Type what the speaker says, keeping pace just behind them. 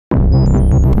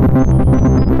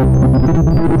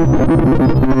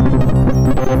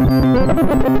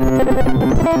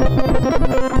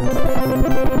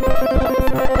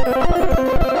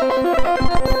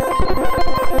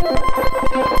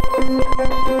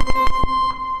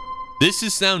This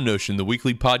is SoundNotion, the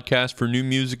weekly podcast for new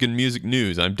music and music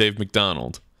news. I'm Dave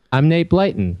McDonald. I'm Nate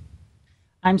Blyton.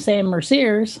 I'm Sam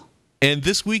Merciers. And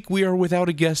this week we are without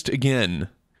a guest again.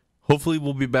 Hopefully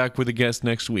we'll be back with a guest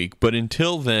next week. But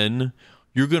until then,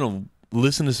 you're going to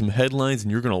listen to some headlines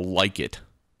and you're going to like it.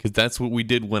 Because that's what we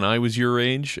did when I was your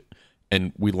age.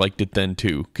 And we liked it then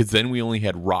too. Because then we only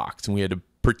had rocks and we had to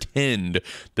pretend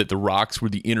that the rocks were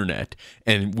the internet,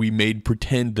 and we made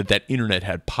pretend that that internet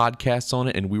had podcasts on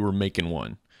it, and we were making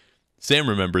one. Sam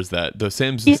remembers that, though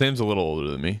Sam's a little older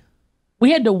than me. We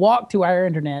had to walk to our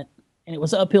internet, and it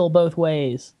was uphill both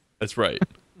ways. That's right.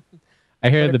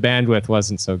 I hear the bandwidth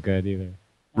wasn't so good either.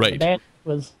 Right. The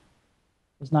bandwidth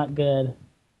was not good.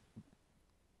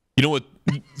 You know what?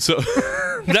 So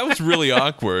that was really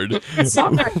awkward.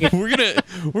 Sorry. We're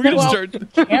gonna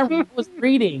start. Camera was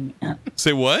reading.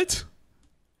 Say what?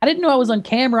 I didn't know I was on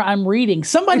camera. I'm reading.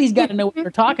 Somebody's got to know what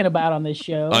they're talking about on this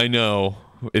show. I know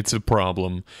it's a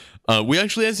problem. We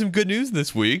actually had some good news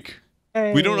this week.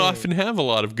 Hey. We don't often have a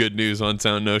lot of good news on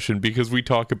SoundNotion because we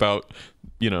talk about,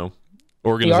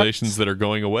 organizations that are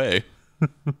going away.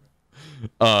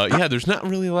 There's not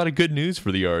really a lot of good news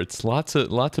for the arts. Lots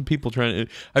of people trying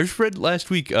to. I just read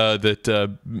last week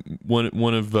that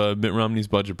one of Mitt Romney's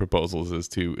budget proposals is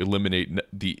to eliminate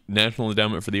the National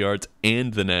Endowment for the Arts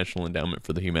and the National Endowment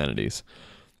for the Humanities.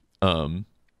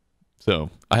 So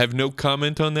I have no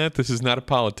comment on that. This is not a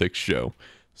politics show.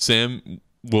 Sam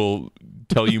will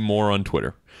tell you more on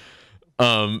Twitter.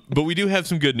 But we do have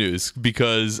some good news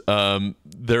because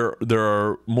there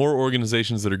are more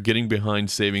organizations that are getting behind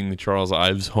saving the Charles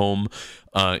Ives home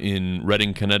in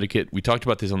Reading, Connecticut. We talked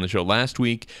about this on the show last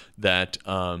week, that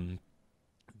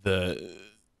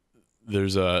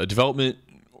there's a development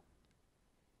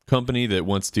company that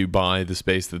wants to buy the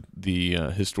space that the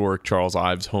historic Charles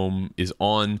Ives home is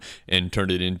on and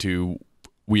turn it into,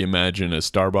 we imagine, a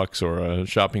Starbucks or a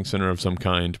shopping center of some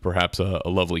kind, perhaps a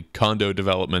lovely condo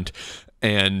development,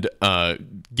 and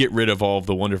get rid of all of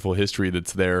the wonderful history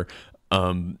that's there.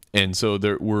 And so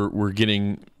we're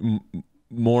getting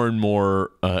more and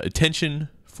more attention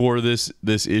for this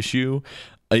issue.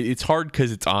 It's hard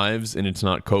because it's Ives and it's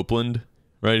not Copeland,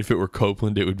 right? If it were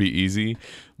Copeland, it would be easy.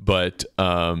 But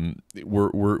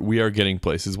we are getting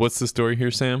places. What's the story here,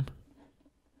 Sam?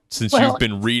 Since you've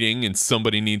been reading and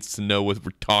somebody needs to know what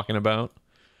we're talking about.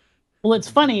 Well, it's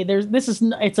funny.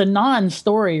 It's a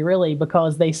non-story really,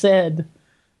 because they said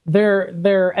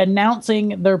they're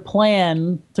announcing their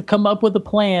plan to come up with a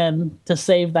plan to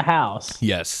save the house.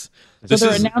 Yes. So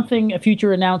they're announcing a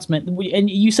future announcement. And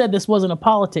you said this wasn't a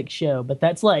politics show, but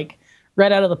that's like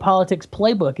right out of the politics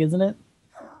playbook, isn't it?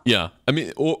 Yeah. I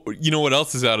mean, you know what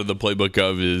else is out of the playbook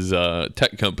of is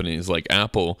tech companies like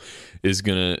Apple is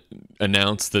going to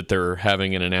announce that they're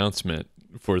having an announcement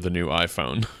for the new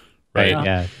iPhone. Right.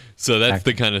 Yeah. So that's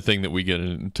the kind of thing that we get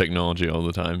in technology all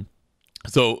the time.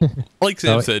 So, like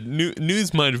Sam said,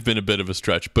 news might have been a bit of a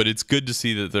stretch, but it's good to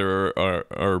see that there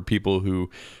are people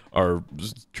who are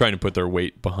trying to put their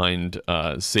weight behind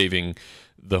saving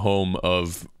the home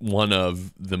of one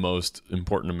of the most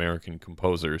important American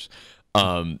composers.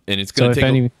 And it's going to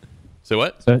take. Say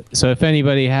what? So if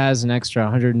anybody has an extra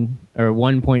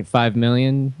 1.5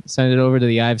 million, send it over to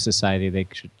the Ives Society. They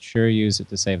should sure use it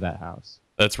to save that house.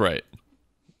 That's right.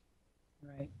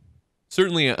 Right.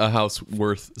 Certainly a house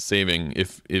worth saving.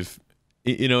 If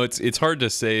it's hard to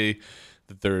say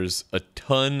that there's a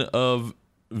ton of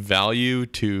value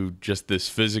to just this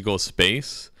physical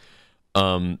space.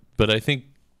 But I think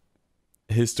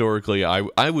historically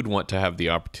I would want to have the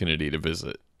opportunity to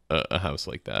visit a house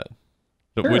like that.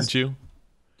 Sure. Wouldn't you?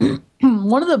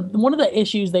 One of the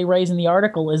issues they raise in the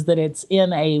article is that it's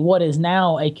in what is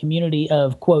now a community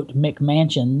of, quote,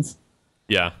 McMansions.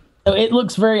 Yeah. So it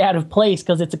looks very out of place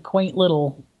because it's a quaint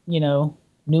little, New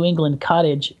England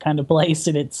cottage kind of place,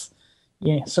 and it's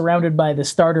surrounded by the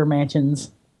starter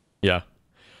mansions. Yeah.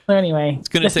 So anyway, it's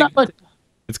going to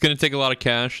take a lot of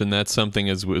cash, and that's something,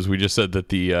 as we just said, that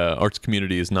the arts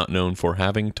community is not known for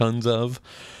having tons of.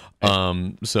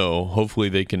 So hopefully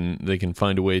they can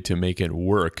find a way to make it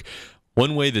work.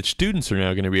 One way that students are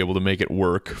now going to be able to make it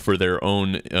work for their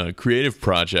own creative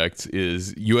projects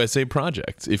is USA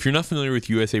Projects. If you're not familiar with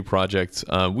USA Projects,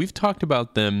 we've talked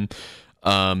about them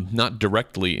not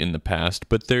directly in the past,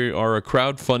 but they are a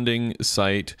crowdfunding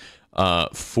site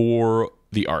for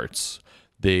the arts.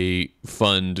 They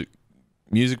fund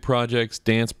music projects,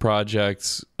 dance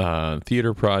projects,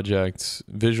 theater projects,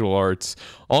 visual arts,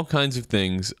 all kinds of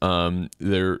things.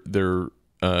 They're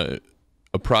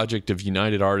a project of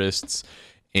United Artists,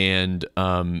 And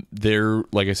they're,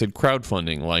 like I said,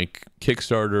 crowdfunding, like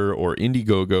Kickstarter or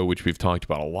Indiegogo, which we've talked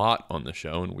about a lot on the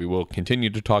show, and we will continue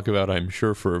to talk about, I'm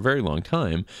sure, for a very long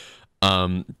time.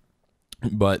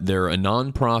 But they're a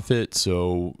nonprofit,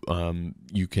 so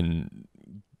you can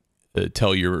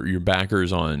tell your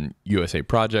backers on USA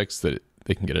Projects that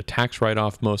they can get a tax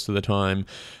write-off most of the time.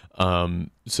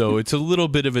 So it's a little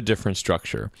bit of a different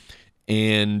structure.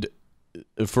 And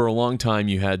for a long time,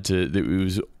 you had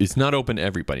to. It's not open to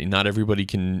everybody. Not everybody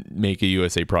can make a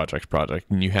USA project,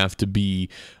 and you have to be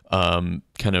kind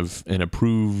of an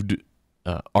approved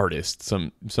artist.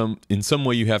 In some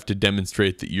way, you have to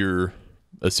demonstrate that you're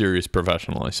a serious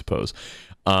professional, I suppose.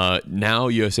 Now,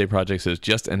 USA Projects has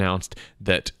just announced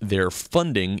that their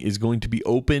funding is going to be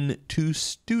open to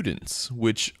students,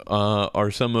 which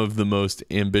are some of the most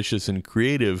ambitious and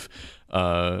creative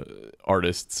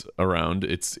artists around.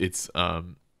 It's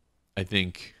I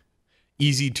think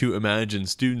easy to imagine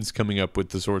students coming up with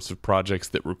the sorts of projects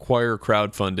that require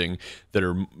crowdfunding that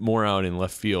are more out in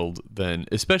left field than,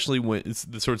 especially when it's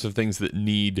the sorts of things that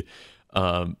need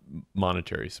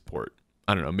monetary support.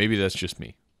 I don't know. Maybe that's just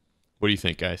me. What do you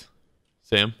think, guys?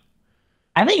 Sam?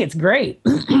 I think it's great.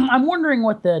 I'm wondering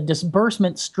what the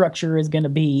disbursement structure is going to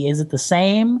be. Is it the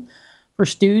same for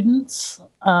students?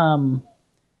 I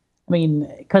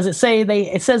mean, because it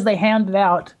says they handed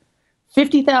out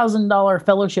 $50,000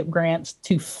 fellowship grants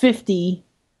to 50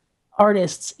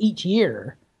 artists each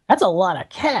year. That's a lot of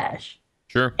cash.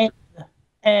 Sure.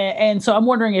 And so I'm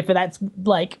wondering if that's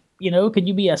like, could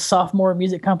you be a sophomore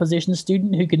music composition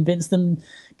student who convinces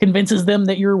them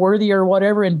that you're worthy or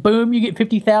whatever, and boom, you get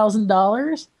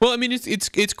 $50,000? Well, I mean, it's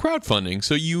crowdfunding,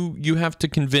 so you have to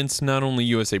convince not only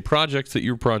USA Projects that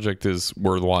your project is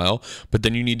worthwhile, but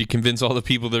then you need to convince all the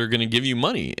people that are going to give you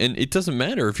money. And it doesn't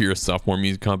matter if you're a sophomore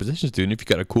music composition student. If you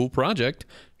got a cool project,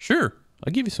 sure,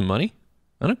 I'll give you some money.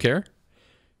 I don't care.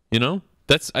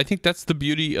 I think that's the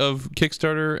beauty of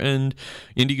Kickstarter and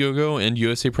Indiegogo and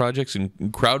USA Projects and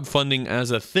crowdfunding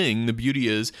as a thing. The beauty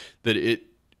is that it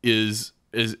is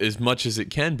as much as it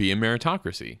can be a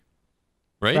meritocracy,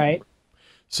 right? Right.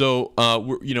 So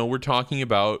we're talking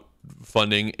about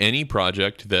funding any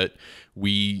project that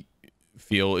we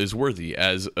feel is worthy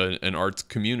as an arts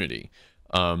community.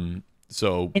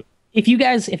 So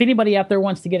if anybody out there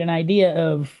wants to get an idea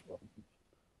of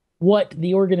what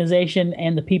the organization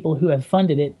and the people who have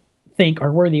funded it think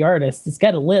are worthy artists, it's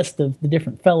got a list of the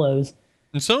different fellows.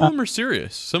 And some of them are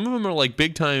serious. Some of them are like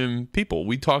big time people.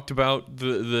 We talked about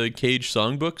the Cage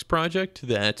Songbooks project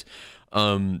that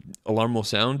Alarmo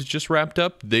Sound just wrapped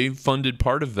up. They funded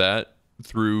part of that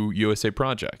through USA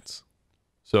Projects.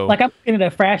 So, like, I'm looking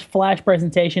at a flash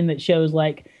presentation that shows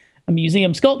like a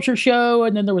museum sculpture show,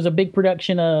 and then there was a big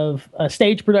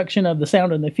stage production of The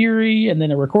Sound and the Fury, and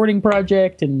then a recording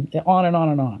project, and on and on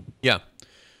and on. Yeah.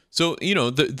 So,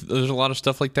 there's a lot of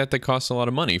stuff like that costs a lot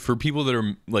of money. For people that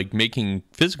are like making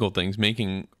physical things,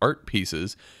 making art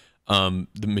pieces, the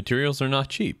materials are not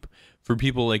cheap. For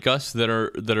people like us that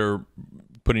are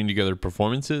putting together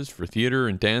performances, for theater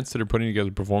and dance that are putting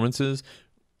together performances,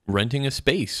 renting a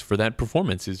space for that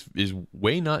performance is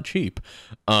way not cheap.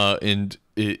 And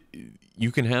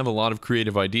you can have a lot of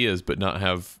creative ideas but not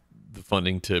have the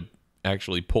funding to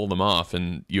actually pull them off,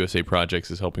 and USA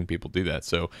Projects is helping people do that.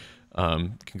 So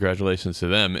congratulations to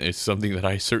them. It's something that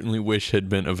I certainly wish had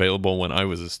been available when I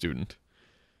was a student.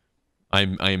 I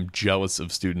am jealous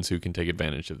of students who can take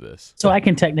advantage of this. So I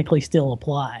can technically still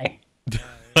apply.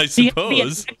 I suppose. Be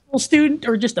an actual student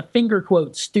or just a finger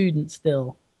quote student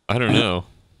still? I don't know.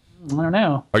 I don't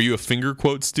know. Are you a finger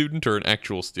quote student or an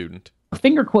actual student? A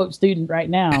finger quote student right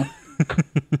now.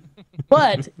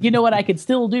 But you know what I could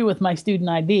still do with my student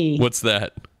ID? What's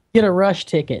that? Get a Rush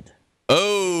ticket.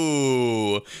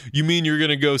 Oh, you mean you're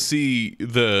gonna go see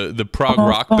the prog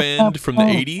rock band from the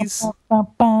 80s?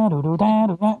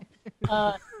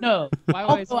 No.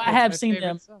 Although I have seen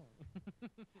them.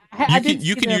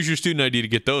 You can use your student ID to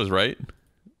get those, right?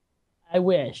 I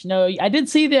wish. No, I did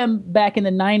see them back in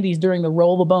the 90s during the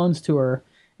Roll the Bones tour,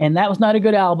 and that was not a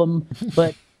good album,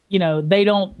 but they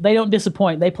don't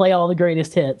disappoint. They play all the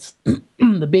greatest hits.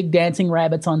 The big dancing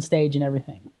rabbits on stage and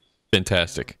everything.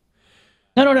 Fantastic.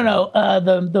 No.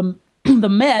 The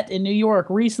Met in New York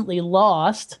recently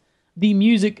lost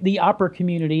the opera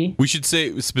community. We should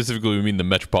say specifically we mean the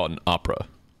Metropolitan Opera.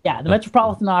 Yeah, the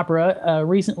Metropolitan Opera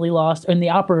recently lost, and the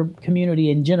opera community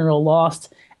in general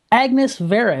lost Agnes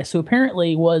Varys, who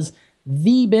apparently was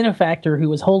the benefactor who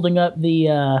was holding up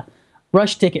the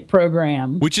Rush ticket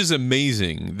program. Which is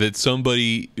amazing that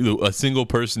a single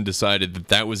person decided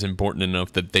that was important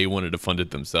enough that they wanted to fund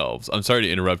it themselves. I'm sorry to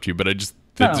interrupt you, but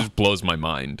that just blows my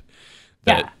mind.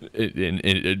 that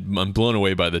I'm blown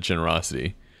away by the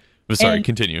generosity. But sorry,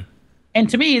 continue. And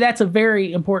to me, that's a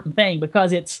very important thing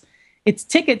because it's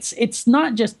tickets. It's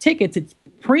not just tickets; it's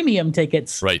premium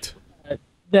tickets, Right.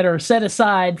 That are set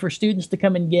aside for students to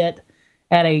come and get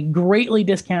at a greatly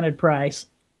discounted price.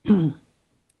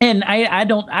 And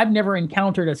I've never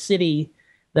encountered a city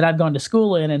that I've gone to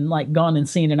school in and like gone and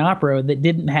seen an opera that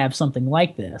didn't have something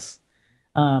like this.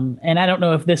 And I don't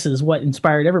know if this is what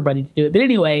inspired everybody to do it, but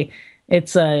anyway,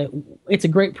 it's a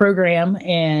great program,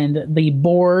 and the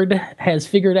board has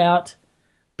figured out.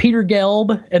 Peter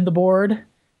Gelb and the board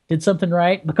did something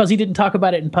right because he didn't talk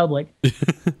about it in public.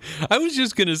 I was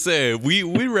just gonna say we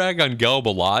rag on Gelb a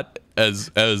lot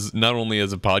as not only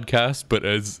as a podcast but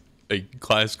as a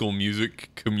classical music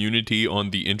community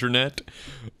on the internet.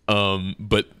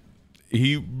 But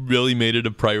he really made it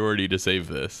a priority to save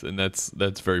this, and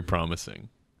that's very promising.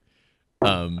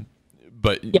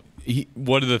 But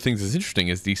one of the things that's interesting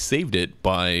is he saved it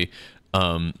by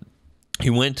he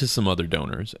went to some other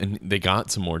donors and they got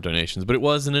some more donations, but it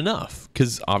wasn't enough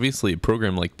because obviously a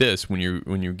program like this, when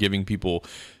you're giving people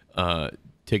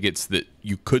tickets that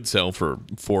you could sell for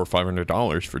 $400 or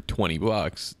 $500 for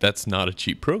 $20, that's not a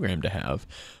cheap program to have.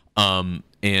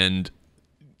 And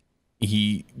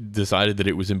he decided that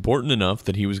it was important enough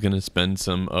that he was going to spend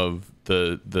some of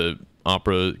the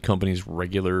opera company's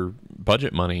regular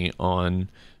budget money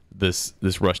on this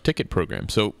rush ticket program.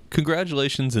 So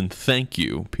congratulations and thank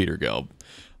you, Peter Gelb.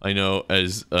 I know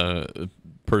as a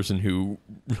person who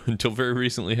until very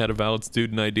recently had a valid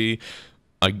student ID,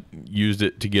 I used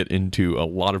it to get into a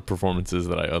lot of performances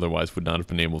that I otherwise would not have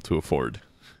been able to afford.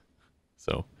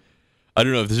 So I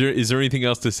don't know, is there anything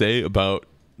else to say about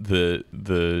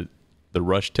the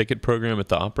rush ticket program at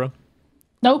the opera?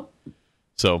 Nope.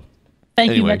 So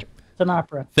thank anyway, you, Metropolitan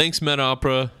Opera. Thanks, Met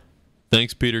Opera.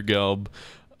 Thanks, Peter Gelb.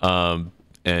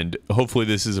 And hopefully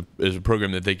this is a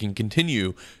program that they can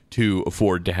continue to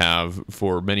afford to have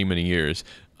for many, many years.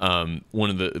 One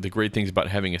of the great things about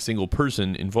having a single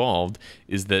person involved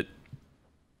is that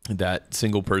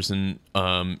single person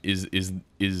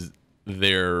is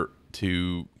there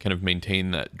to kind of maintain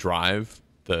that drive,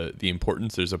 the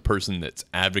importance. There's a person that's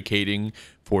advocating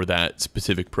for that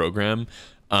specific program,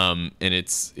 and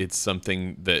it's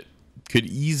something that could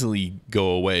easily go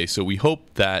away. So we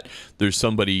hope that there's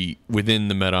somebody within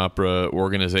the Met Opera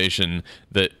organization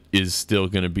that is still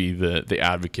going to be the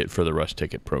advocate for the rush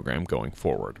ticket program going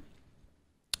forward.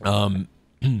 Go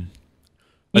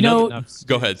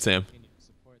ahead, Sam.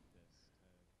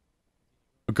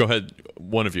 Go ahead,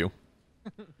 one of you.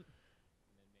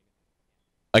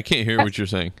 I can't hear what you're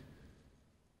saying.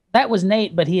 That was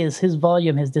Nate, but his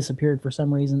volume has disappeared for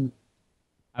some reason.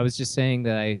 I was just saying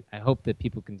that I hope that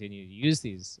people continue to use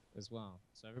these as well.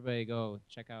 So everybody go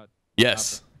check out.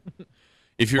 Yes.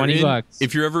 If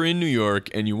you're ever in New York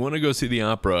and you want to go see the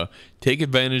opera, take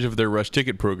advantage of their rush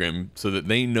ticket program so that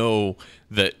they know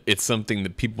that it's something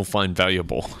that people find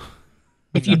valuable.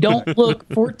 If you don't look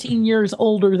 14 years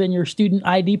older than your student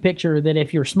ID picture, then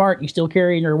if you're smart, you still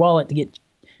carry in your wallet to get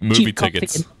movie cheap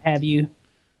tickets. And have you?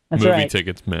 That's movie right.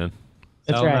 tickets, man.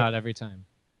 That's Sell them right. out every time.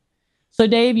 So,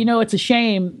 Dave, it's a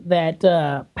shame that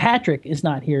Patrick is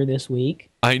not here this week.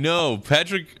 I know.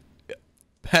 Patrick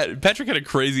had a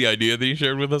crazy idea that he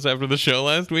shared with us after the show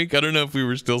last week. I don't know if we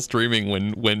were still streaming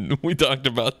when we talked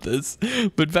about this,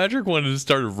 but Patrick wanted to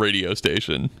start a radio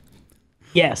station.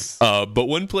 Yes. But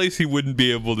one place he wouldn't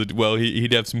be able to, well,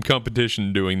 he'd have some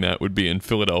competition doing that would be in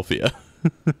Philadelphia.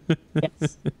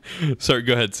 Yes. Sorry,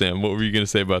 go ahead, Sam. What were you going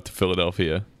to say about the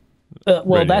Philadelphia? Well,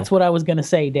 radio? That's what I was going to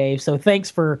say, Dave. So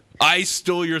thanks for... I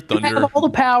stole your You thunder. have all the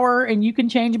power, and you can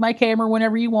change my camera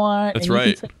whenever you want. That's and you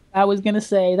right. can say I was going to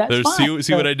say. That's fine.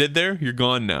 See what I did there? You're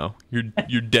gone now.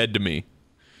 You're dead to me.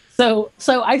 So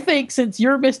I think since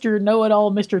you're Mr.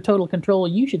 Know-It-All, Mr. Total Control,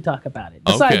 you should talk about it.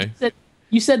 Besides, Okay.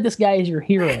 you said this guy is your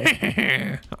hero.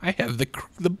 I have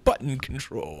the button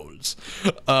controls.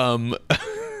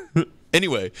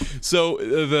 Anyway, so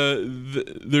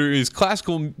there is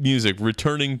classical music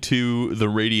returning to the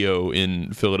radio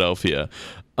in Philadelphia.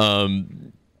 The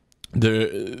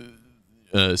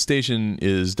station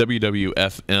is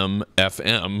WWFM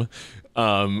FM.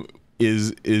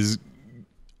 Is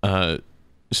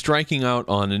striking out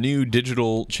on a new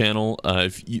digital channel.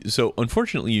 So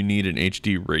unfortunately, you need an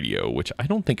HD radio, which I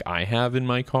don't think I have in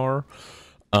my car.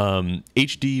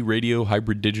 HD radio,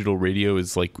 hybrid digital radio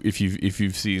is like if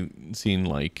you've seen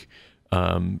like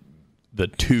the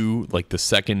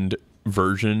second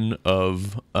version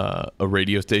of a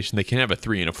radio station. They can have a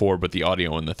 3 and a 4, but the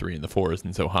audio on the 3 and the 4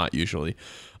 isn't so hot usually.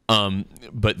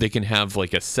 But they can have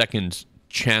like a second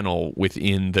channel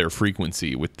within their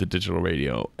frequency with the digital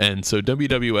radio. And so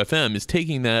WWFM is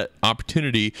taking that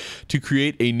opportunity to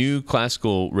create a new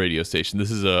classical radio station.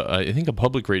 This is I think a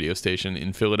public radio station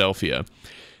in Philadelphia,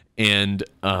 and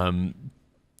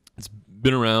it's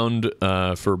been around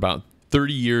for about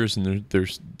 30 years, and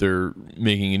they're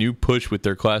making a new push with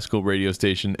their classical radio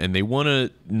station, and they want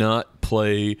to not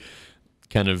play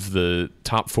kind of the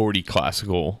top 40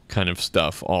 classical kind of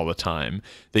stuff all the time.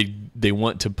 They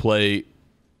want to play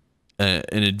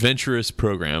an adventurous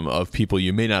program of people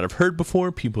you may not have heard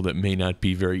before, people that may not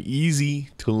be very easy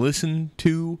to listen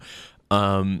to,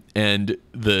 and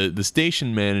the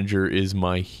station manager is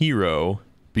my hero,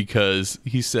 because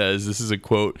he says, this is a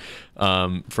quote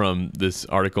from this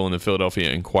article in the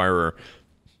Philadelphia Inquirer,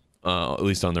 at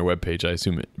least on their webpage. I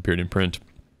assume it appeared in print.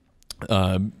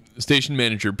 Station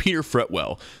manager Peter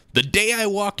Fretwell: "The day I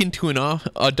walk into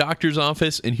a doctor's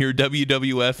office and hear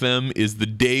WWFM is the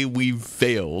day we've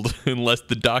failed, unless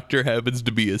the doctor happens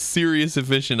to be a serious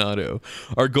aficionado.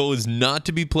 Our goal is not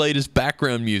to be played as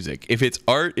background music. If it's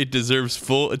art, it deserves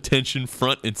full attention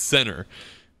front and center."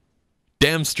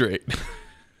 Damn straight.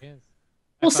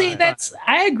 Well, see,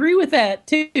 I agree with that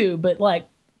too, but like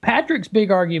Patrick's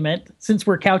big argument, since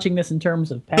we're couching this in terms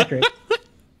of Patrick,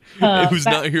 who's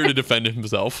not here to defend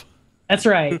himself. That's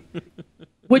right.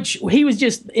 Which he was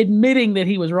just admitting that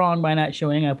he was wrong by not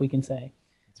showing up, we can say.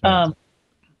 Right.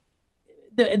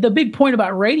 The big point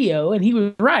about radio, and he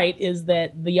was right, is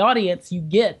that the audience you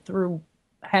get through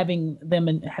having them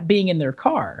and being in their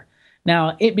car.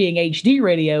 Now, it being HD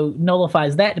radio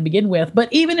nullifies that to begin with, but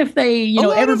even if they, a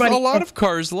lot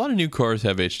of new cars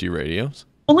have HD radios.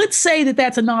 Well, let's say that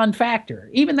that's a non-factor.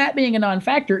 Even that being a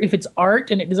non-factor, if it's art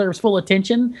and it deserves full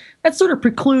attention, that sort of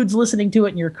precludes listening to it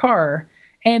in your car.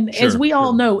 And as we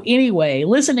all know anyway,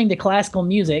 listening to classical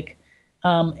music,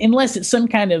 unless it's some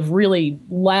kind of really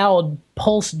loud,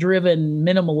 pulse-driven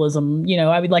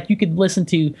minimalism, you could listen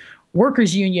to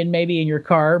Workers' Union maybe in your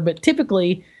car, but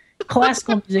typically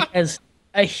classical music has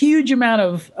a huge amount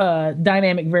of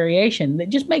dynamic variation that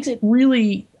just makes it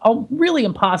really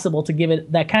impossible to give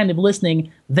it that kind of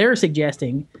listening they're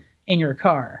suggesting in your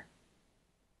car.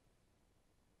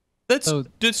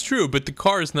 That's true, but the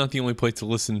car is not the only place to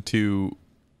listen to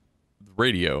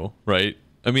radio, right?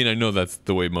 I mean, I know that's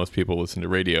the way most people listen to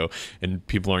radio, and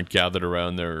people aren't gathered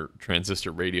around their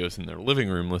transistor radios in their living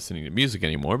room listening to music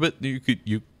anymore, but you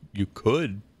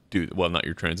could do, well, not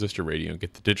your transistor radio and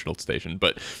get the digital station,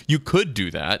 but you could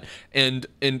do that. And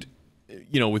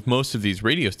with most of these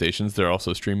radio stations, they're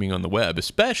also streaming on the web,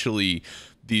 especially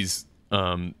these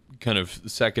kind of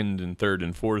second and third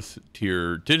and fourth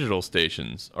tier digital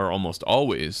stations are almost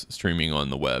always streaming on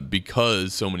the web,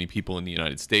 because so many people in the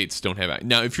United States don't have.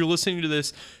 Now, if you're listening to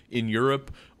this in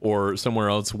Europe or somewhere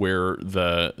else where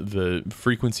the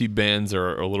frequency bands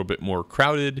are a little bit more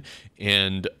crowded,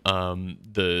 and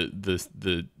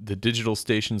the digital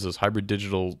stations, those hybrid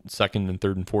digital second and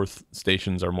third and fourth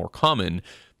stations, are more common,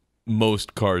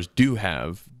 most cars do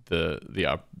have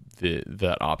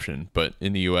that option. But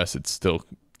in the U.S., it's still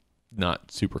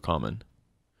not super common.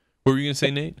 What were you going to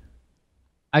say, Nate?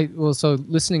 So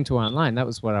listening to online, that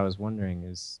was what I was wondering,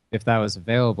 is if that was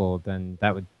available, then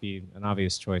that would be an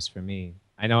obvious choice for me.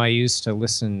 I know I used to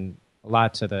listen a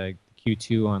lot to the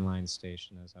Q2 online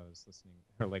station as I was listening,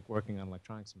 or like working on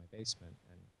electronics in my basement,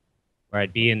 and where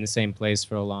I'd be in the same place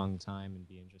for a long time and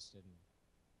be interested in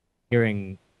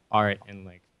hearing art and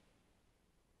like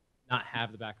not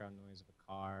have the background noise of a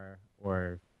car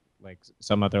or like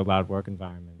some other loud work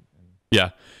environment.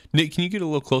 Yeah. Nate, can you get a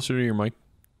little closer to your mic?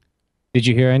 Did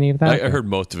you hear any of that? I heard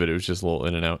most of it. It was just a little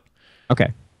in and out.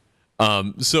 Okay.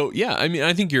 So yeah, I mean,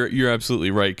 I think you're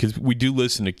absolutely right, because we do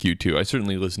listen to Q2. I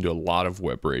certainly listen to a lot of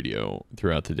web radio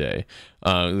throughout the day.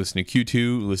 Listen to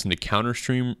Q2, listen to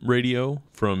Counterstream Radio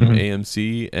from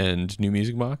AMC and New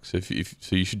Music Box.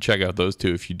 So you should check out those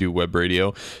two if you do web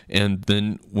radio. And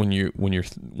then when you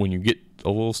get a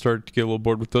little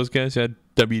bored with those guys, add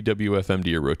WWFM to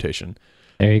your rotation.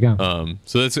 There you go.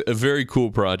 So that's a very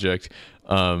cool project,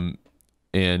 and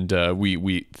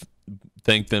we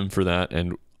thank them for that,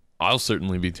 and I'll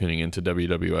certainly be tuning into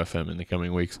WWFM in the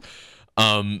coming weeks.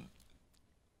 I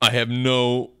have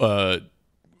no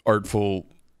artful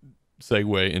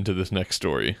segue into this next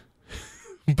story,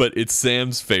 but it's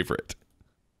Sam's favorite.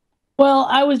 Well,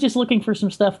 I was just looking for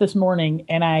some stuff this morning,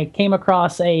 and I came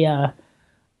across a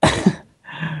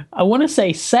I want to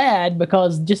say sad,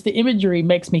 because just the imagery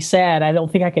makes me sad. I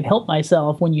don't think I could help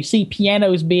myself when you see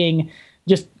pianos being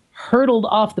just hurtled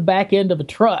off the back end of a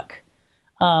truck.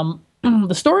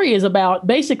 The story is about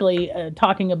basically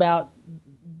talking about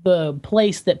the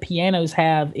place that pianos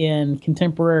have in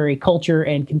contemporary culture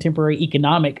and contemporary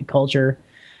economic culture.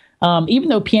 Even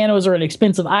though pianos are an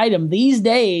expensive item these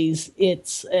days,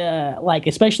 it's like,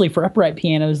 especially for upright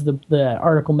pianos, the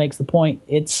article makes the point.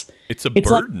 It's a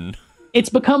burden. Like, it's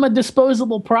become a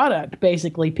disposable product.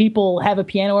 Basically, people have a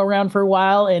piano around for a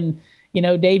while, and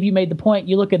Dave, you made the point.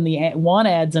 You look in the want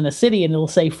ads in a city, and it'll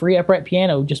say free upright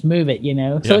piano. Just move it.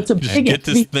 So it's a big. Get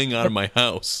this thing out of my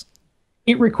house.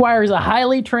 It requires a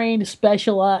highly trained,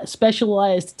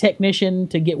 specialized technician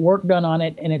to get work done on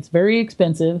it, and it's very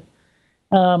expensive.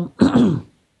 There's all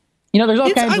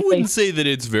kinds I of wouldn't things. say that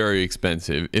it's very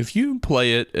expensive. If you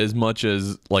play it as much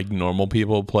as like normal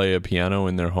people play a piano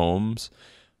in their homes,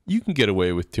 you can get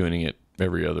away with tuning it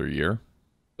every other year.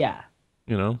 Yeah.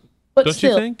 But don't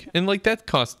still, you think? And like that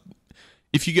cost,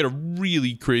 if you get a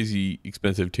really crazy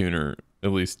expensive tuner,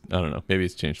 at least, I don't know, maybe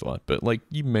it's changed a lot, but like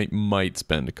you might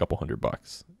spend a couple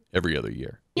 $100 every other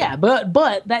year. Yeah, but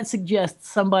that suggests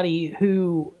somebody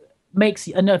who makes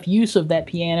enough use of that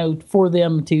piano for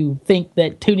them to think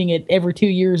that tuning it every 2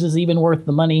 years is even worth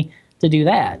the money to do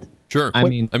that. Sure. I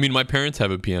mean, my parents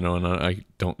have a piano, and I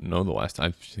don't know the last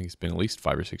time. I think it's been at least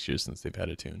 5 or 6 years since they've had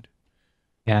it tuned.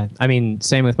 yeah, I mean,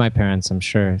 same with my parents, I'm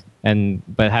sure.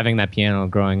 But having that piano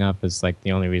growing up is like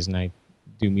the only reason I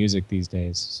do music these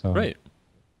days. So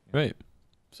Right.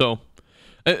 So,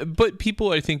 but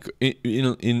people, I think,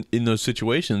 in those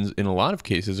situations, in a lot of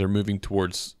cases, are moving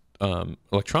towards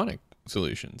electronic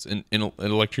solutions, and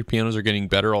electric pianos are getting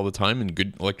better all the time, and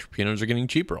good electric pianos are getting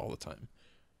cheaper all the time.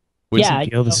 It Yeah, doesn't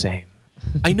feel the same.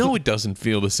 I know it doesn't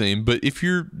feel the same, but if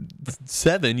you're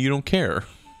 7, you don't care,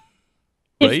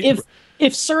 right?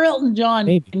 If Sir Elton John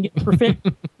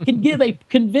can give a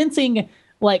convincing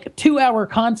like 2-hour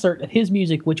concert of his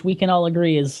music, which we can all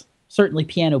agree is certainly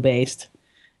piano based,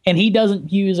 and he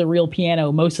doesn't use a real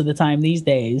piano most of the time these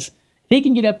days. If he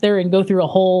can get up there and go through a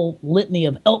whole litany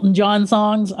of Elton John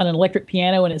songs on an electric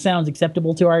piano and it sounds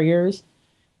acceptable to our ears,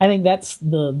 I think that's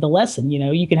the lesson.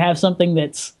 You can have something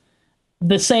that's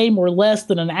the same or less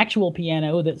than an actual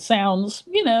piano that sounds,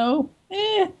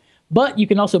 but you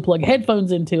can also plug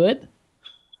headphones into it.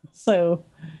 So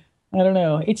I don't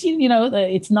know. It's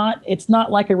it's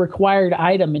not like a required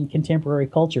item in contemporary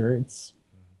culture. It's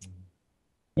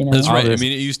That's right. I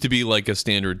mean, it used to be like a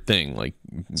standard thing. Like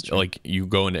you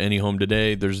go into any home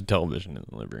today, there's a television in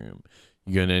the living room.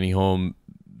 You go into any home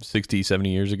 60, 70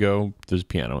 years ago, there's a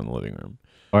piano in the living room.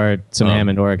 Or some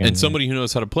Hammond organ. And somebody who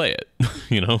knows how to play it,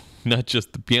 not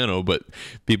just the piano, but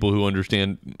people who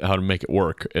understand how to make it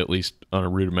work, at least on a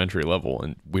rudimentary level.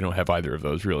 And we don't have either of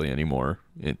those really anymore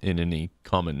in any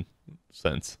common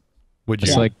sense.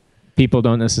 Just like people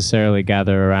don't necessarily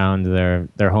gather around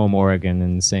their home organ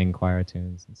and sing choir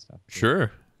tunes and stuff.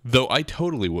 Sure. Though I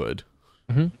totally would.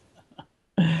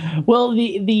 Mm-hmm. Well,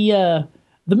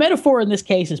 the metaphor in this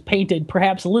case is painted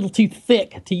perhaps a little too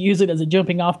thick to use it as a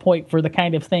jumping off point for the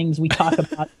kind of things we talk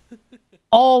about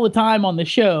all the time on the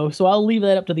show. So I'll leave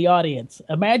that up to the audience.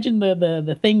 Imagine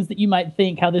the things that you might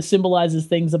think, how this symbolizes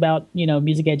things about,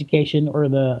 music education or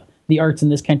the arts in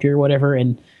this country or whatever,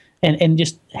 and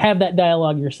just have that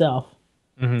dialogue yourself.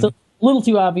 Mm-hmm. It's a little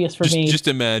too obvious for me. Just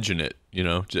imagine it,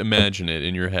 just imagine it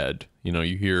in your head.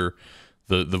 You hear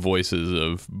the voices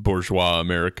of bourgeois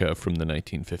America from the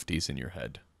 1950s in your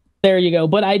head. There you go.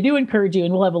 But I do encourage you,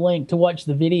 and we'll have a link to watch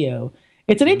the video.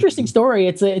 It's an interesting story.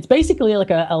 It's basically like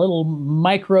a little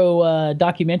micro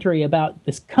documentary about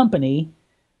this company.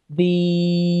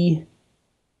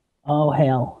 Oh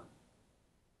hell.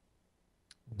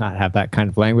 Not have that kind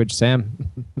of language, Sam.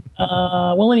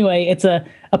 Well, anyway, it's a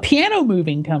piano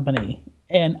moving company,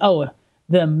 and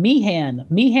the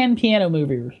Meehan piano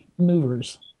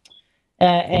movers.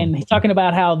 And he's talking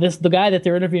about how the guy that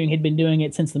they're interviewing had been doing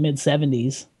it since the mid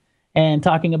 70s, and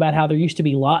talking about how there used to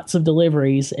be lots of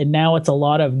deliveries and now it's a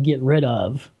lot of get rid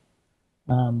of.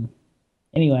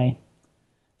 Anyway,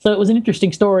 so it was an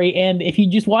interesting story. And if you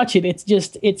just watch it,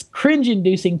 it's cringe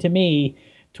inducing to me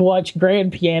to watch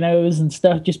grand pianos and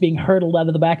stuff just being hurtled out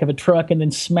of the back of a truck and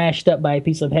then smashed up by a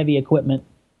piece of heavy equipment.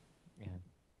 Yeah.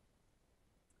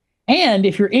 And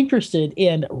if you're interested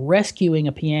in rescuing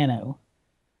a piano,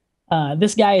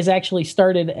 this guy has actually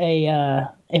started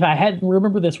if I hadn't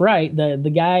remember this right,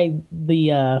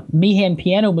 the Meehan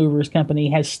Piano Movers Company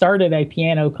has started a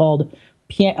piano called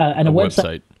on a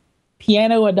website,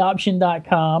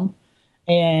 pianoadoption.com,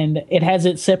 and it has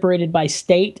it separated by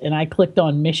state, and I clicked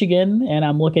on Michigan, and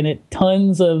I'm looking at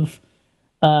tons of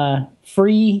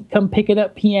free come pick it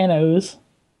up pianos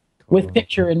with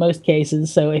picture in most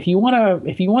cases. So if you want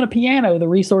a piano, the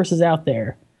resource is out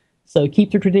there. So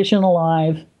keep the tradition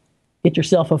alive. get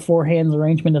yourself a four hands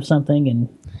arrangement of something and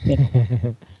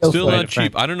go Still for not it.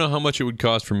 cheap. I don't know how much it would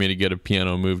cost for me to get a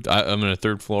piano moved. I'm in a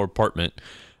third floor apartment,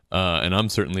 and I'm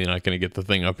certainly not going to get the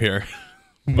thing up here.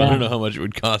 I don't know how much it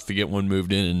would cost to get one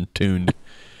moved in and tuned,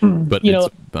 but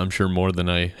I'm sure more than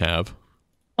I have.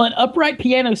 An upright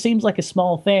piano seems like a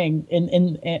small thing,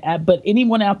 but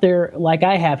anyone out there like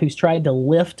I have who's tried to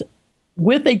lift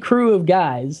with a crew of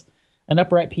guys an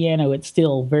upright piano, it's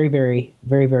still very, very,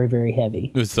 very, very, very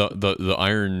heavy. It's the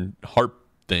iron harp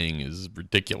thing is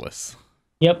ridiculous.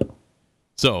 Yep.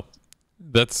 So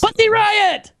that's Pussy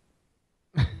Riot.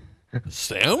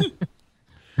 Sam.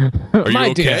 Are you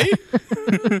okay?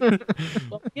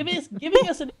 Well, giving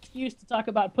us an excuse to talk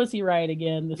about Pussy Riot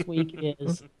again this week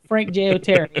is Frank J.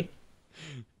 O'Terry.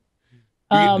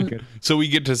 So we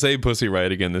get to say Pussy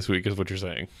Riot again this week, is what you're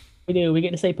saying? We do. We get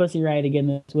to say Pussy Riot again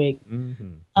this week.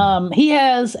 Mm-hmm. He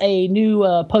has a new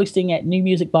posting at New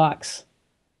Music Box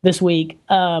this week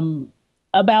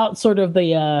about sort of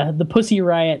the Pussy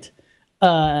Riot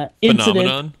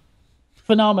incident.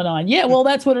 Phenomenon. Yeah, well,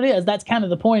 that's what it is. That's kind of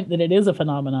the point, that it is a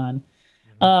phenomenon.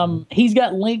 He's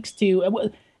got links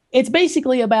to. It's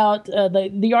basically about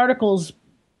the article's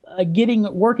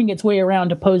working its way around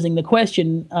to posing the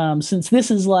question. Since this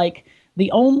is like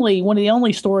one of the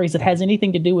only stories that has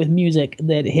anything to do with music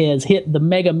that has hit the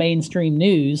mega mainstream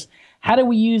news, how do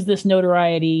we use this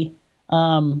notoriety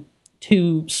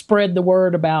to spread the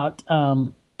word about,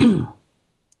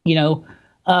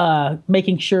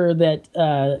 making sure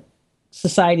that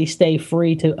society stay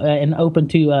free to and open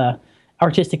to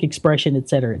artistic expression, et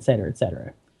cetera, et cetera, et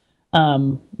cetera.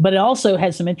 But it also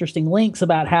has some interesting links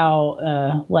about how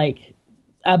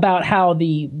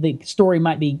the story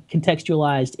might be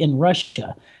contextualized in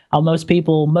Russia. How most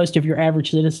of your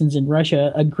average citizens in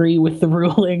Russia agree with the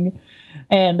ruling,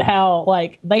 and how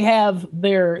they have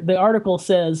the article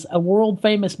says a world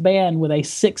famous band with a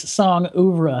 6-song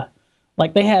oeuvre.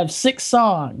 Like they have 6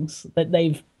 songs that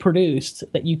they've produced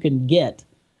that you can get,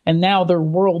 and now they're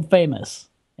world famous,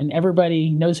 and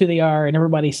everybody knows who they are, and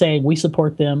everybody's saying we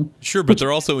support them. Sure, but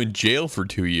they're also in jail for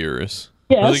 2 years.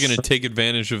 Yes. How are they going to take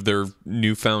advantage of their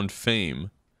newfound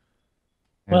fame?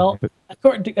 Well,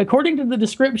 according to the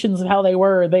descriptions of how they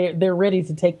were, they're ready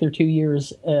to take their 2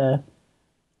 years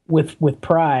with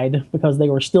pride, because they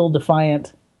were still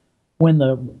defiant when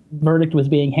the verdict was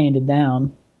being handed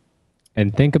down.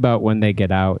 And think about when they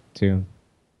get out, too.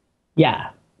 Yeah.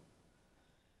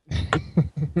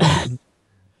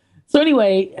 So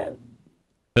anyway,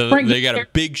 they got a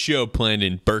big show planned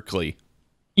in Berkeley.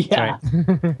 Yeah.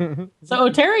 Right. So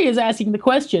O'Terry is asking the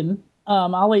question.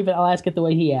 I'll ask it the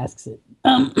way he asks it.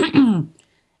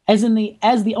 As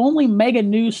the only mega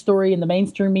news story in the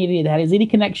mainstream media that has any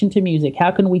connection to music,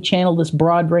 how can we channel this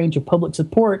broad range of public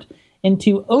support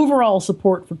into overall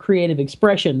support for creative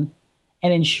expression,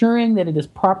 and ensuring that it is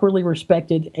properly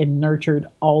respected and nurtured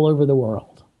all over the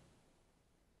world?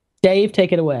 Dave,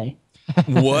 take it away.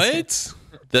 What?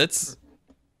 That's...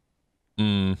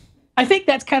 I think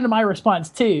that's kind of my response,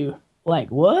 too. Like,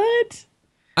 what?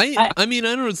 I mean,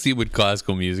 I don't see what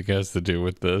classical music has to do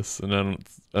with this. And I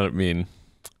don't mean...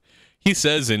 He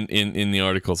says in the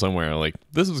article somewhere, like,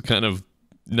 this is kind of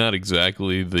not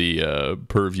exactly the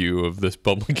purview of this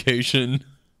publication.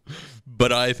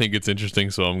 But I think it's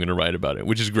interesting, so I'm going to write about it,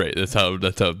 which is great. That's how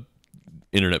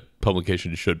internet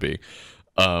publication should be.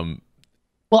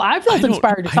 Well, I felt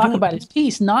inspired to talk about his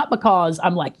piece, not because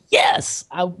I'm like, yes,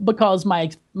 because my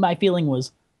feeling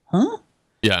was, huh?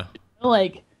 Yeah.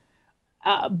 But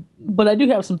I do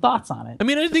have some thoughts on it. I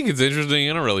mean, I think it's interesting.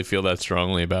 I don't really feel that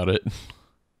strongly about it.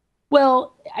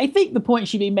 Well, I think the point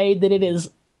should be made that it is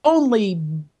only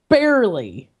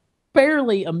barely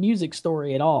a music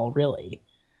story at all, really.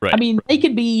 Right. I mean, they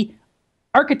could be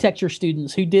architecture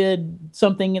students who did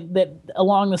something that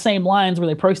along the same lines where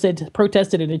they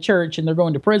protested at a church and they're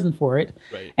going to prison for it.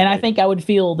 Right. And I think I would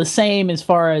feel the same as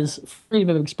far as freedom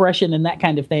of expression and that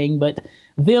kind of thing. But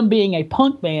them being a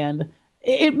punk band,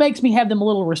 it makes me have them a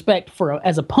little respect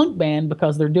as a punk band,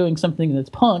 because they're doing something that's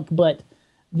punk. But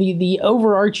the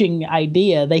overarching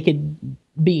idea, they could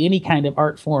be any kind of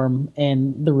art form,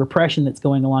 and the repression that's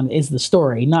going along is the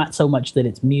story, not so much that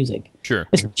it's music. Sure.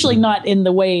 Especially not in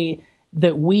the way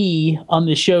that we on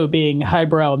this show, being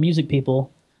highbrow music people,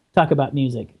 talk about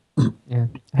music. Yeah.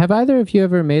 Have either of you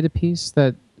ever made a piece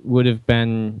that would have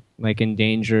been like in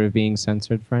danger of being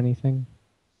censored for anything?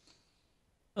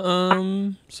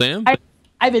 Sam?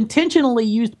 I've intentionally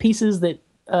used pieces that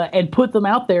and put them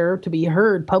out there to be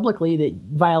heard publicly that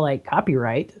violate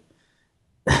copyright.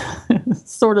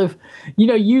 Sort of,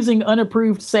 using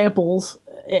unapproved samples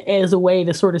as a way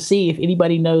to sort of see if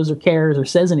anybody knows or cares or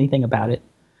says anything about it.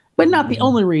 but not the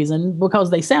only reason,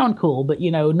 because they sound cool, but,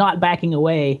 not backing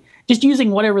away, just using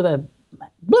whatever the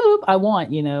bloop I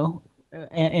want,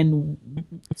 and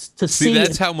to see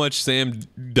that's how much Sam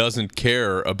doesn't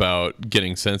care about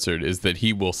getting censored, is that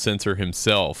he will censor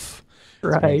himself.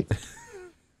 Right.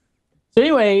 So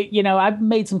anyway, I've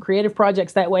made some creative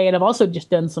projects that way, and I've also just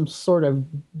done some sort of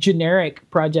generic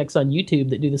projects on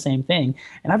YouTube that do the same thing.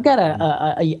 And I've got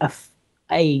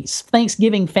a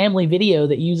Thanksgiving family video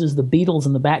that uses the Beatles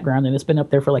in the background, and it's been up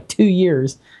there for like 2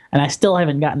 years, and I still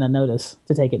haven't gotten a notice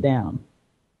to take it down.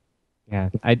 Yeah,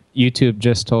 YouTube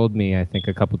just told me, I think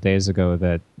a couple days ago,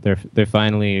 that they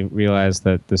finally realized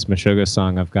that this Meshuggah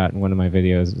song I've got in one of my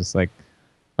videos is like,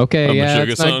 okay, yeah,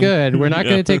 it's not good. We're not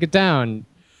going to take it down.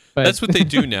 But that's what they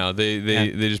do now. They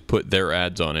just put their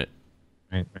ads on it.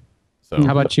 Right. So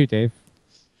how about you, Dave?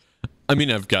 I mean,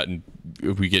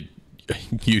 we get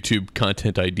YouTube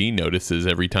content ID notices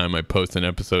every time I post an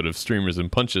episode of Streamers and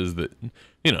Punches that,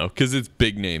 because it's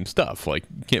big name stuff. Like,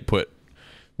 you can't put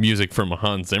music from a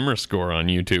Hans Zimmer score on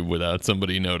YouTube without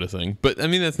somebody noticing. But I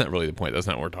mean, that's not really the point. That's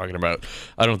not what we're talking about.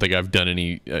 I don't think I've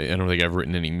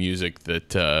written any music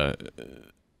that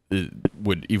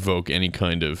would evoke any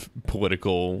kind of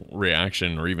political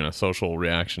reaction or even a social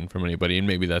reaction from anybody. And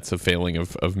maybe that's a failing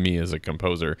of me as a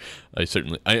composer.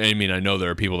 I mean, I know there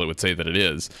are people that would say that it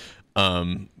is,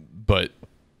 but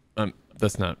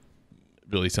that's not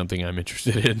really something I'm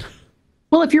interested in.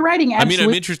 Well, if you're writing I'm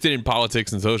interested in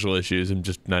politics and social issues. I'm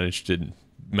just not interested in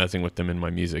messing with them in my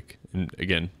music. And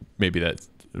again, maybe that's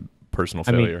a personal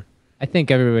failure. I think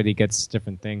everybody gets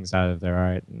different things out of their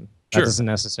art. And that doesn't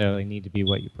necessarily need to be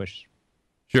what you push.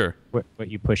 Sure. What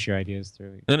you push your ideas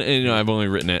through. And I've only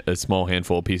written a small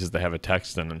handful of pieces that have a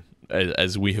text, and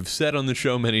as we have said on the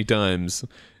show many times,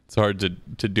 it's hard to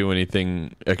do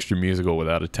anything extra musical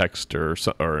without a text or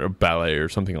a ballet or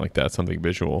something like that, something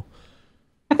visual.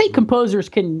 I think composers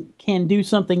can do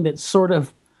something that's sort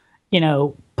of,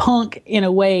 punk in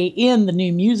a way in the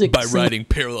new music by scene. writing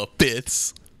parallel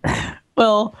fifths.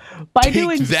 Well, by Take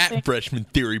doing that, freshman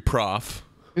theory prof.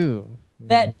 Ooh.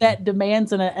 That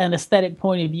demands an aesthetic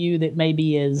point of view that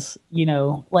maybe is,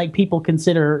 like people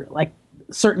consider like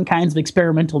certain kinds of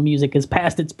experimental music is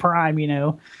past its prime,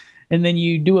 and then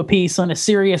you do a piece on a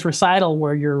serious recital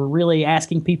where you're really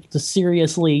asking people to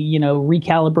seriously,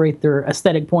 recalibrate their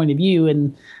aesthetic point of view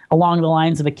and along the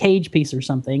lines of a Cage piece or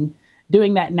something.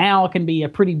 Doing that now can be a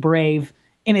pretty brave,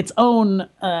 in its own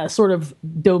sort of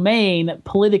domain,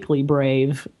 politically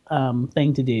brave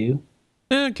thing to do.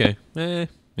 Okay.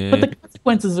 But the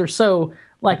consequences are so,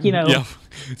 like, Yeah.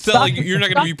 It's not like you're not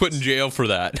going to be put in jail for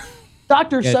that.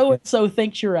 Dr. So-and-so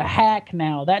thinks you're a hack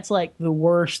now. That's like the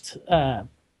worst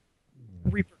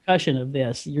repercussion of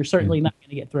this. You're certainly not going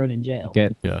to get thrown in jail.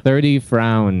 Get 30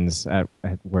 frowns at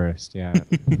worst, yeah.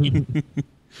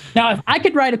 Now, if I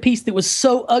could write a piece that was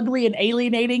so ugly and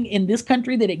alienating in this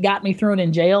country that it got me thrown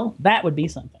in jail, that would be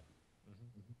something.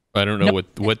 I don't know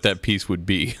what that piece would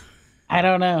be. I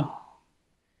don't know.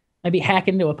 Maybe hack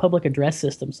into a public address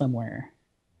system somewhere.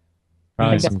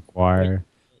 Probably some choir.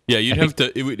 Yeah, you'd have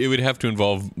to. It would have to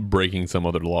involve breaking some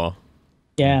other law.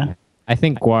 Yeah. I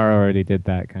think Guar already did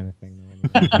that kind of thing.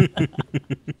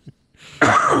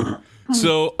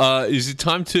 So, is it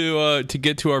time to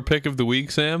get to our pick of the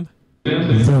week, Sam?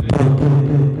 The pick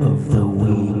of the week.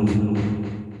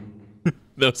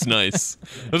 That's nice.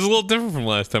 That was a little different from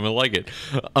last time. I like it.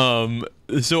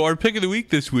 So our pick of the week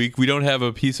this week, we don't have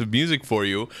a piece of music for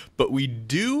you, but we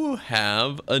do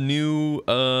have a new,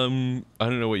 I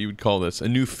don't know what you would call this, a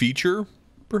new feature,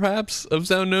 perhaps, of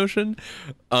SoundNotion.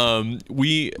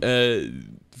 We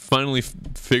finally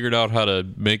figured out how to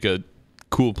make a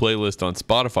cool playlist on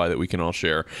Spotify that we can all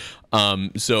share.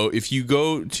 So if you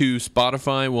go to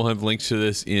Spotify, we'll have links to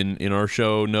this in our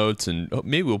show notes, and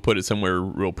maybe we'll put it somewhere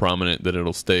real prominent that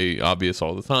it'll stay obvious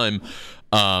all the time.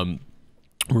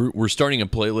 We're starting a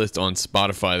playlist on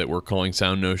Spotify that we're calling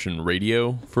SoundNotion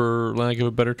Radio, for lack of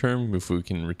a better term, if we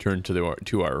can return to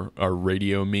our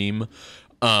radio meme.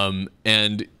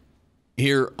 And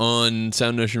here on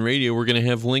SoundNotion Radio, we're going to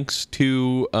have links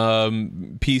to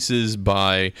pieces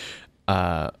by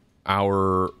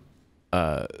our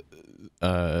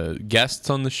guests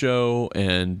on the show,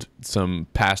 and some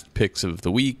past picks of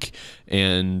the week,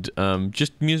 and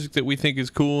just music that we think is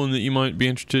cool and that you might be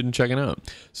interested in checking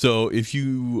out. So if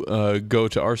you go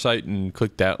to our site and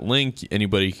click that link,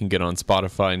 anybody can get on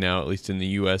Spotify now, at least in the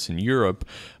US and Europe.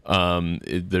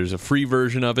 There's a free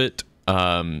version of it,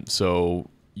 so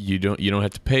you don't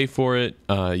have to pay for it.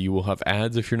 You will have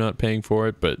ads if you're not paying for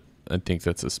it, but I think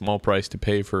that's a small price to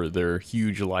pay for their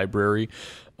huge library.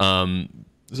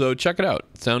 So check it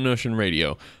out, SoundNotion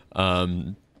Radio.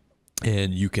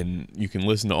 and you can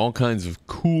listen to all kinds of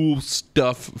cool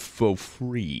stuff for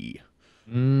free.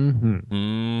 Who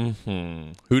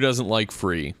doesn't like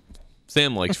free?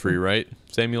 Sam likes free, right?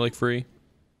 Sam, you like free?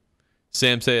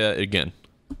 Sam, say that again.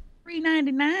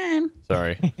 $3.99.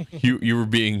 Sorry, you were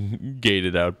being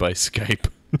gated out by Skype.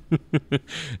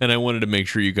 And I wanted to make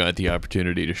sure you got the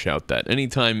opportunity to shout that.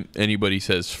 Anytime anybody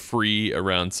says free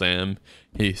around Sam,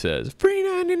 he says free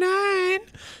 99.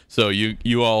 So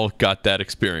you all got that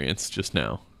experience just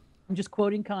now. I'm just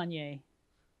quoting Kanye.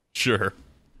 Sure.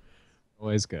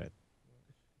 Always good.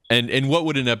 And what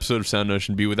would an episode of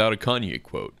SoundNotion be without a Kanye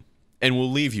quote? And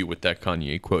we'll leave you with that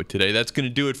Kanye quote today. That's going to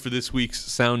do it for this week's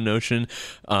SoundNotion.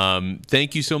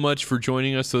 Thank you so much for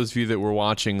joining us, those of you that were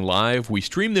watching live. We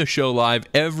stream this show live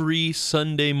every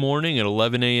Sunday morning at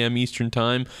 11 a.m. Eastern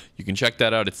Time. You can check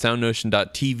that out at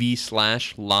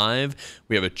soundnotion.tv/live.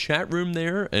 We have a chat room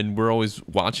there, and we're always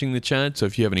watching the chat. So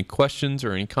if you have any questions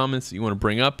or any comments that you want to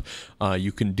bring up,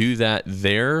 you can do that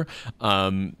there.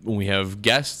 When we have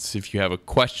guests, if you have a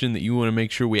question that you want to make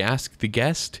sure we ask the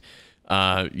guest,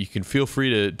 you can feel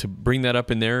free to bring that up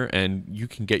in there, and you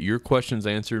can get your questions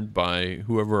answered by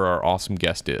whoever our awesome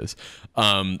guest is.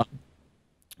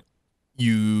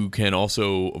 You can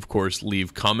also, of course,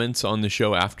 leave comments on the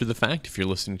show after the fact. If you're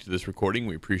listening to this recording,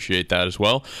 we appreciate that as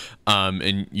well.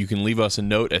 And you can leave us a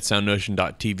note at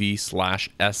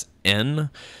soundnotion.tv/SN.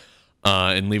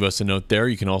 And leave us a note there.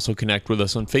 You can also connect with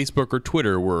us on Facebook or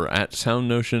Twitter. We're at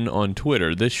SoundNotion on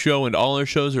Twitter. This show and all our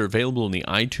shows are available in the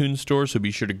iTunes store, so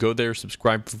be sure to go there,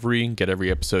 subscribe for free, and get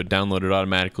every episode downloaded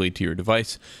automatically to your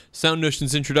device.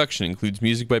 SoundNotion's introduction includes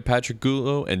music by Patrick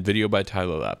Gullo and video by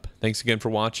Tyler Lapp. Thanks again for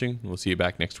watching, and we'll see you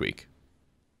back next week.